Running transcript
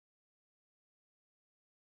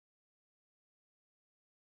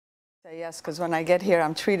Say yes, because when I get here,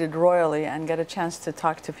 I'm treated royally and get a chance to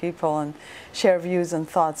talk to people and share views and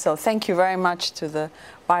thoughts. So thank you very much to the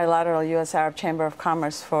Bilateral U.S. Arab Chamber of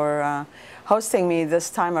Commerce for hosting me this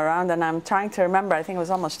time around. And I'm trying to remember, I think it was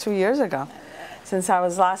almost 2 years ago since I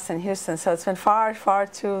was last in Houston. So it's been far, far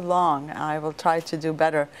too long. I will try to do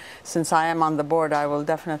better. Since I am on the board, I will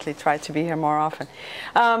definitely try to be here more often.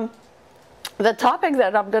 The topic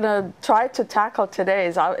that I'm going to try to tackle today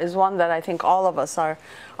is one that I think all of us are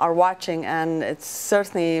watching, and it's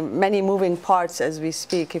certainly many moving parts as we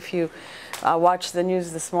speak. If you watched the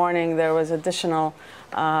news this morning, there was additional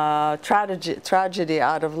tragedy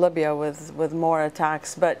out of Libya with more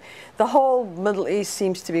attacks. But the whole Middle East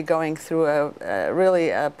seems to be going through a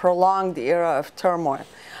really prolonged era of turmoil.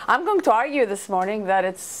 I'm going to argue this morning that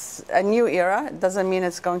it's a new era. It doesn't mean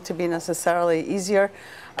it's going to be necessarily easier.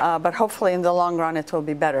 But hopefully in the long run it will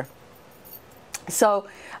be better. So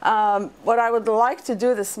what I would like to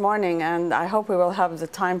do this morning, and I hope we will have the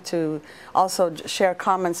time to also share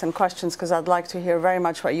comments and questions, because I'd like to hear very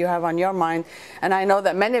much what you have on your mind. And I know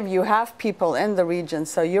that many of you have people in the region,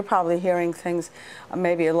 so you're probably hearing things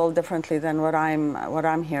maybe a little differently than what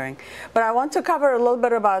I'm hearing. But I want to cover a little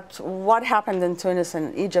bit about what happened in Tunis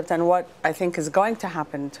and Egypt and what I think is going to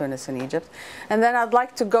happen in Tunis and Egypt. And then I'd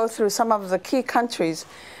like to go through some of the key countries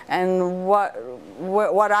and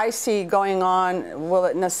what I see going on. Will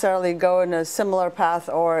it necessarily go in a similar path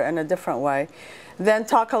or in a different way? Then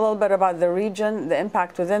talk a little bit about the region, the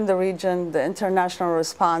impact within the region, the international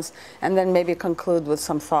response, and then maybe conclude with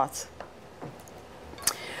some thoughts.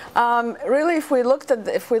 Really, if we look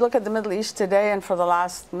at the Middle East today and for the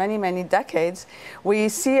last many decades, we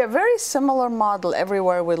see a very similar model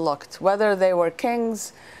everywhere we looked, whether they were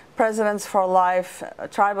kings, presidents for life,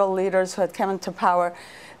 tribal leaders who had come into power.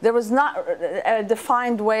 There was not a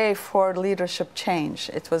defined way for leadership change.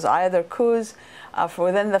 It was either coups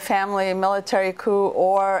within the family, military coup,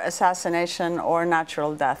 or assassination or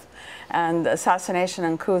natural death. And assassination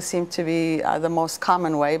and coup seem to be the most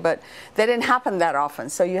common way, but they didn't happen that often.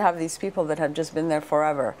 So you have these people that have just been there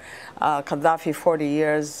forever. Gaddafi 40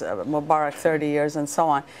 years, Mubarak 30 years, and so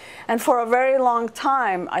on. And for a very long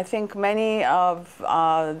time, I think many of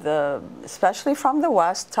especially from the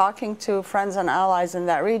West, talking to friends and allies in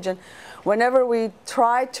that region, whenever we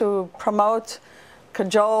try to promote,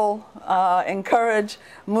 cajole, encourage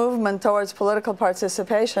movement towards political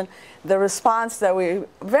participation, the response that we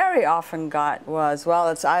very often got was, well,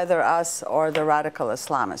 it's either us or the radical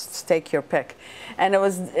Islamists. Take your pick. And it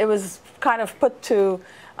was kind of put to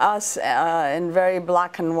us in very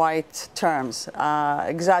black and white terms,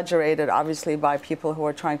 exaggerated obviously by people who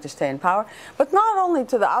are trying to stay in power, but not only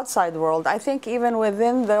to the outside world. I think even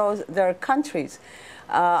within their countries.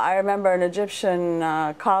 I remember an Egyptian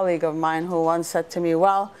colleague of mine who once said to me,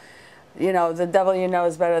 well, you know, the devil you know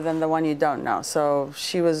is better than the one you don't know. So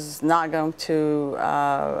she was not going to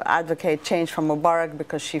advocate change from Mubarak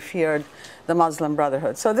because she feared the Muslim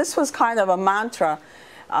Brotherhood. So this was kind of a mantra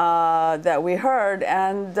that we heard,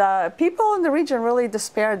 and people in the region really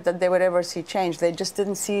despaired that they would ever see change. They just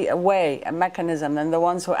didn't see a way, a mechanism, and the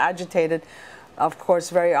ones who agitated, of course,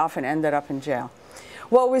 very often ended up in jail.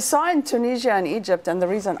 What we saw in Tunisia and Egypt, and the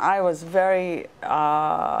reason I was very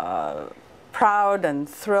proud and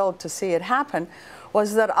thrilled to see it happen,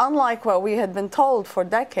 was that unlike what we had been told for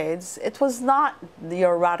decades, it was not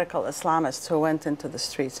your radical Islamists who went into the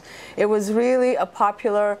streets. It was really a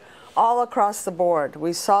popular, all across the board.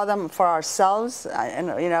 We saw them for ourselves, and,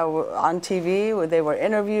 you know, on TV, where they were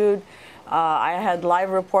interviewed. I had live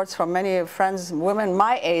reports from many friends, women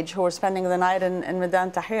my age, who were spending the night in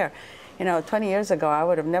Medan Tahrir. You know, 20 years ago, I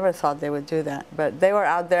would have never thought they would do that. But they were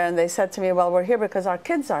out there, and they said to me, well, we're here because our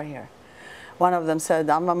kids are here. One of them said,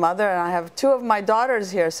 I'm a mother, and I have 2 of my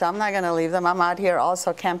daughters here, so I'm not going to leave them. I'm out here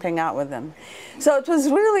also camping out with them. So it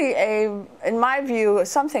was really, in my view,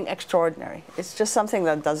 something extraordinary. It's just something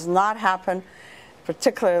that does not happen,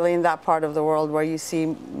 particularly in that part of the world where you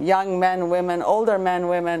see young men, women, older men,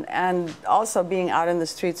 women, and also being out in the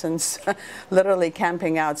streets and literally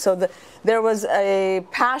camping out. So there was a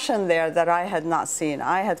passion there that I had not seen.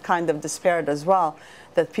 I had kind of despaired as well,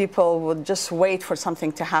 that people would just wait for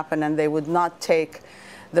something to happen and they would not take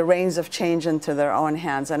the reins of change into their own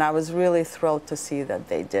hands. And I was really thrilled to see that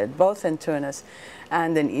they did, both in Tunis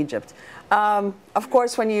and in Egypt. Of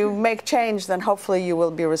course, when you make change, then hopefully you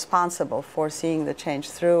will be responsible for seeing the change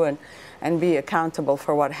through and be accountable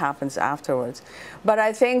for what happens afterwards. But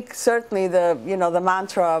I think certainly the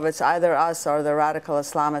mantra of it's either us or the radical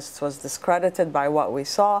Islamists was discredited by what we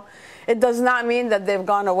saw. It does not mean that they've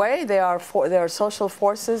gone away. They are social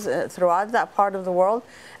forces throughout that part of the world,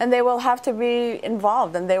 and they will have to be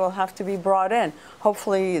involved and they will have to be brought in.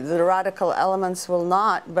 Hopefully the radical elements will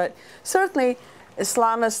not, but certainly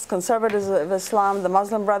Islamists, conservatives of Islam, the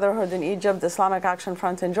Muslim Brotherhood in Egypt, the Islamic Action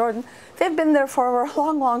Front in Jordan, they've been there for a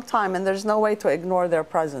long, long time, and there's no way to ignore their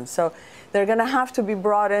presence. So they're going to have to be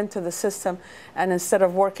brought into the system, and instead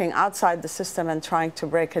of working outside the system and trying to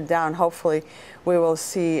break it down, hopefully we will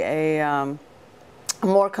see a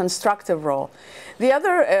more constructive role. The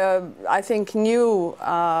other, I think, new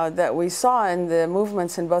that we saw in the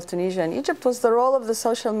movements in both Tunisia and Egypt was the role of the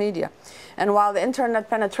social media. And while the internet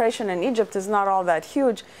penetration in Egypt is not all that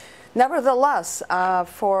huge, nevertheless,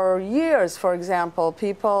 for years, for example,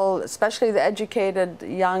 people, especially the educated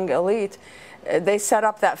young elite, they set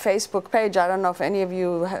up that Facebook page. I don't know if any of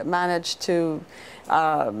you managed to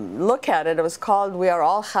look at it. It was called We Are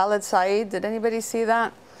All Khaled Said. Did anybody see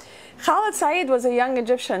that? Khaled Said was a young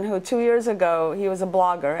Egyptian who 2 years ago, he was a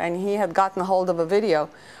blogger, and he had gotten hold of a video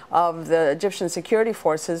of the Egyptian security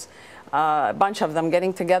forces, a bunch of them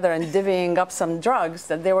getting together and divvying up some drugs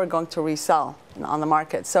that they were going to resell on the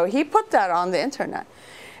market. So he put that on the internet.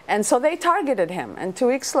 And so they targeted him. And 2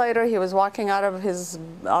 weeks later, he was walking out of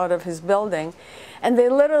his building, and they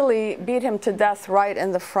literally beat him to death right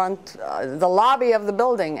in the front, the lobby of the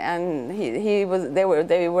building. And they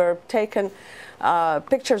were taken.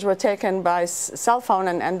 Pictures were taken by cell phone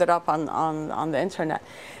and ended up on the internet.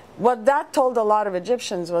 What that told a lot of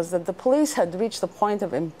Egyptians was that the police had reached the point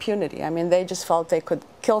of impunity. I mean, they just felt they could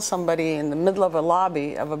kill somebody in the middle of a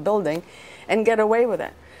lobby of a building and get away with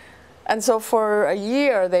it. And so for a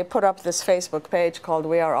year, they put up this Facebook page called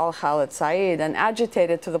We Are All Khaled Said, and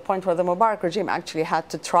agitated to the point where the Mubarak regime actually had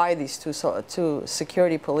to try these two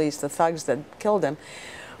security police, the thugs that killed him.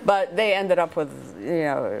 But they ended up with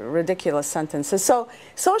ridiculous sentences. So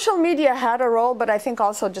social media had a role, but I think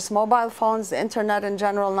also just mobile phones, the internet in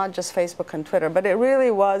general, not just Facebook and Twitter. But it really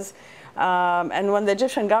was, and when the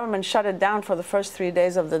Egyptian government shut it down for the first 3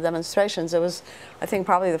 days of the demonstrations, it was, I think,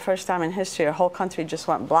 probably the first time in history a whole country just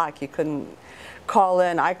went black. You couldn't call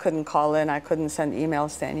in, I couldn't call in, I couldn't send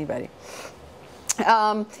emails to anybody.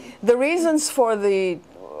 The reasons for the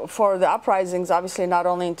uprisings, obviously not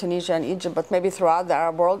only in Tunisia and Egypt, but maybe throughout the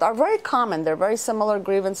Arab world, are very common. They're very similar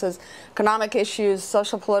grievances: economic issues,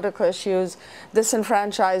 social political issues,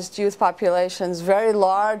 disenfranchised youth populations, very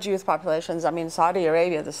large youth populations. I mean, Saudi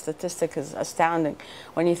Arabia, the statistic is astounding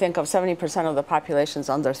when you think of 70% of the population's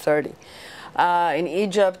under 30. In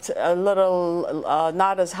Egypt, a little,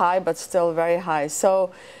 not as high, but still very high. So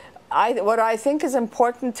what I think is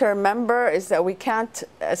important to remember is that we can't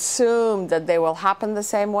assume that they will happen the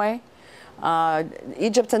same way.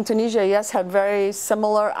 Egypt and Tunisia, yes, had very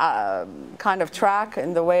similar kind of track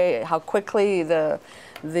in the way how quickly the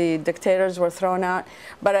dictators were thrown out.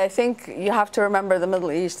 But I think you have to remember the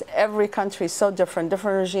Middle East. Every country is so different,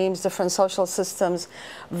 different regimes, different social systems,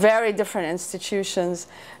 very different institutions,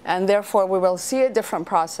 and therefore we will see a different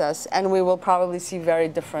process, and we will probably see very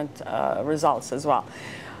different results as well.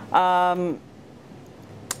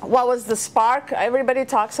 What was the spark? Everybody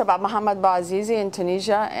talks about Mohamed Bouazizi in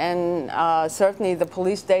Tunisia, and certainly the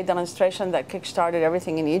police day demonstration that kick-started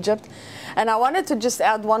everything in Egypt. And I wanted to just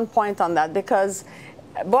add one point on that, because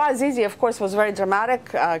Bouazizi, of course, was very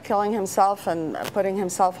dramatic, killing himself and putting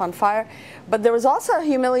himself on fire. But there was also a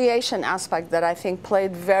humiliation aspect that I think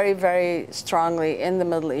played very, very strongly in the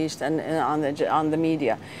Middle East and on the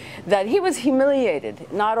media. That he was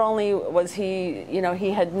humiliated. Not only was he,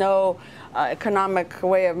 he had no economic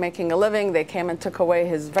way of making a living. They came and took away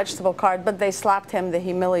his vegetable card, but they slapped him, they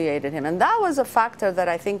humiliated him. And that was a factor that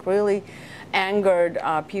I think really angered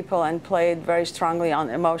people and played very strongly on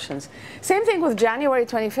emotions. Same thing with January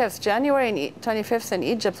 25th. January 25th in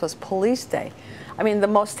Egypt was Police Day. I mean, the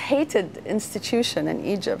most hated institution in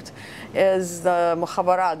Egypt is the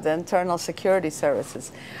Mukhabarat, the internal security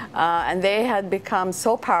services. And they had become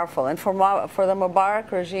so powerful. And for the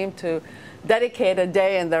Mubarak regime to dedicate a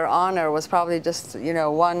day in their honor was probably just,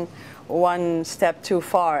 one step too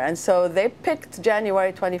far. And so they picked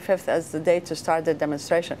January 25th as the day to start the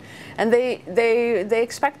demonstration. And they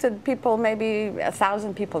expected people, maybe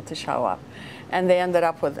 1,000 people to show up. And they ended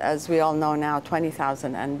up with, as we all know now,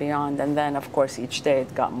 20,000 and beyond. And then, of course, each day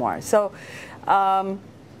it got more. So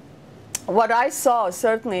what I saw,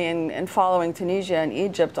 certainly in following Tunisia and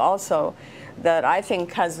Egypt also, that I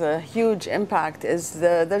think has a huge impact is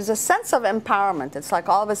there's a sense of empowerment. It's like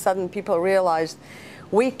all of a sudden people realized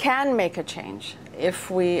we can make a change. if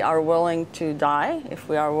we are willing to die, if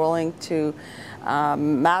we are willing to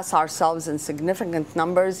mass ourselves in significant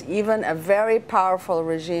numbers, even a very powerful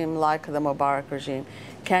regime like the Mubarak regime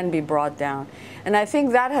can be brought down. And I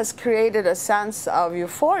think that has created a sense of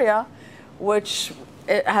euphoria, which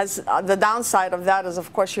it has the downside of that is,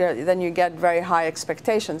 of course, then you get very high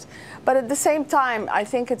expectations. But at the same time, I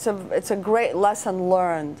think it's a great lesson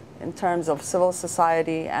learned in terms of civil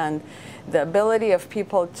society and the ability of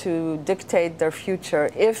people to dictate their future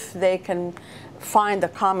if they can find a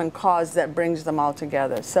common cause that brings them all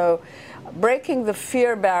together. So breaking the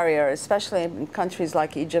fear barrier, especially in countries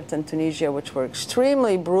like Egypt and Tunisia, which were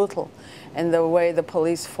extremely brutal in the way the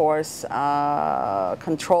police force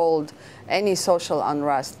controlled any social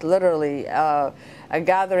unrest. Literally, a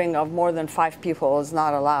gathering of more than 5 people was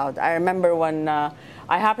not allowed. I remember when I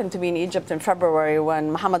happened to be in Egypt in February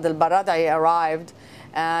when Mohammed al-Baradei arrived,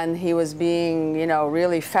 and he was being,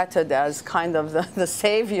 really feted as kind of the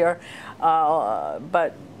savior,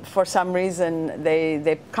 but for some reason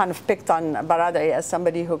they kind of picked on Baradei as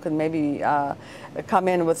somebody who could maybe come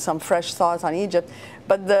in with some fresh thoughts on Egypt.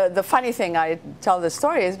 But the funny thing, I tell this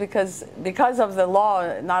story, is because of the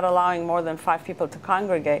law not allowing more than 5 people to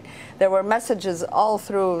congregate, there were messages all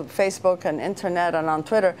through Facebook and internet and on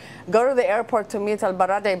Twitter: go to the airport to meet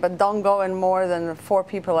al-Baradei, but don't go in more than 4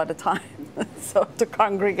 people at a time so to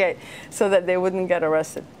congregate, so that they wouldn't get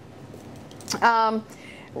arrested.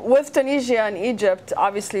 With Tunisia and Egypt,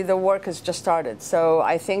 obviously the work has just started. So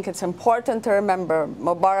I think it's important to remember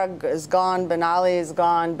Mubarak is gone, Ben Ali is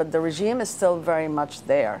gone, but the regime is still very much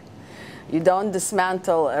there. You don't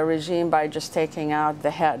dismantle a regime by just taking out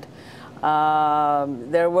the head.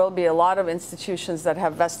 There will be a lot of institutions that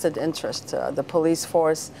have vested interest. The police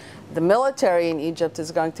force, the military in Egypt is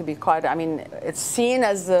going to be quite, it's seen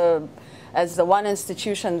as the one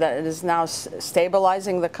institution that is now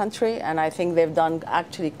stabilizing the country, and I think they've done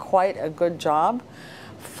actually quite a good job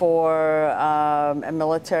for a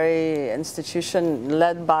military institution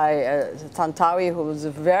led by Tantawi, who was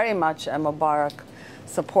very much a Mubarak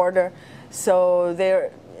supporter. So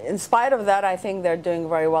in spite of that, I think they're doing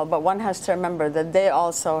very well. But one has to remember that they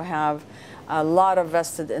also have a lot of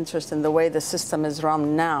vested interest in the way the system is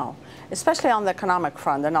run now, especially on the economic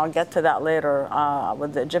front, and I'll get to that later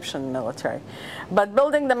with the Egyptian military. But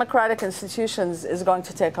building democratic institutions is going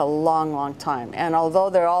to take a long, long time. And although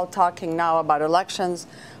they're all talking now about elections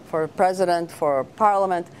for president, for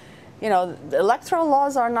parliament, the electoral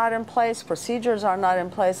laws are not in place, procedures are not in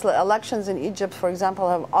place. Elections in Egypt, for example,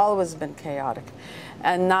 have always been chaotic,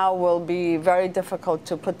 and now will be very difficult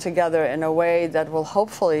to put together in a way that will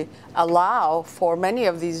hopefully allow for many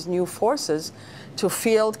of these new forces to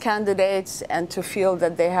field candidates and to feel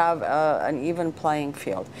that they have an even playing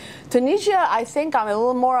field. Tunisia, I think I'm a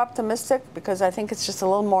little more optimistic because I think it's just a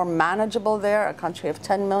little more manageable there. A country of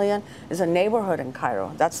 10 million is a neighborhood in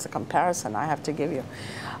Cairo. That's the comparison I have to give you.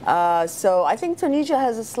 So I think Tunisia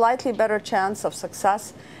has a slightly better chance of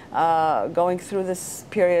success going through this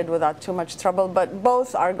period without too much trouble, but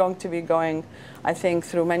both are going to be going, I think,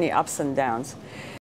 through many ups and downs.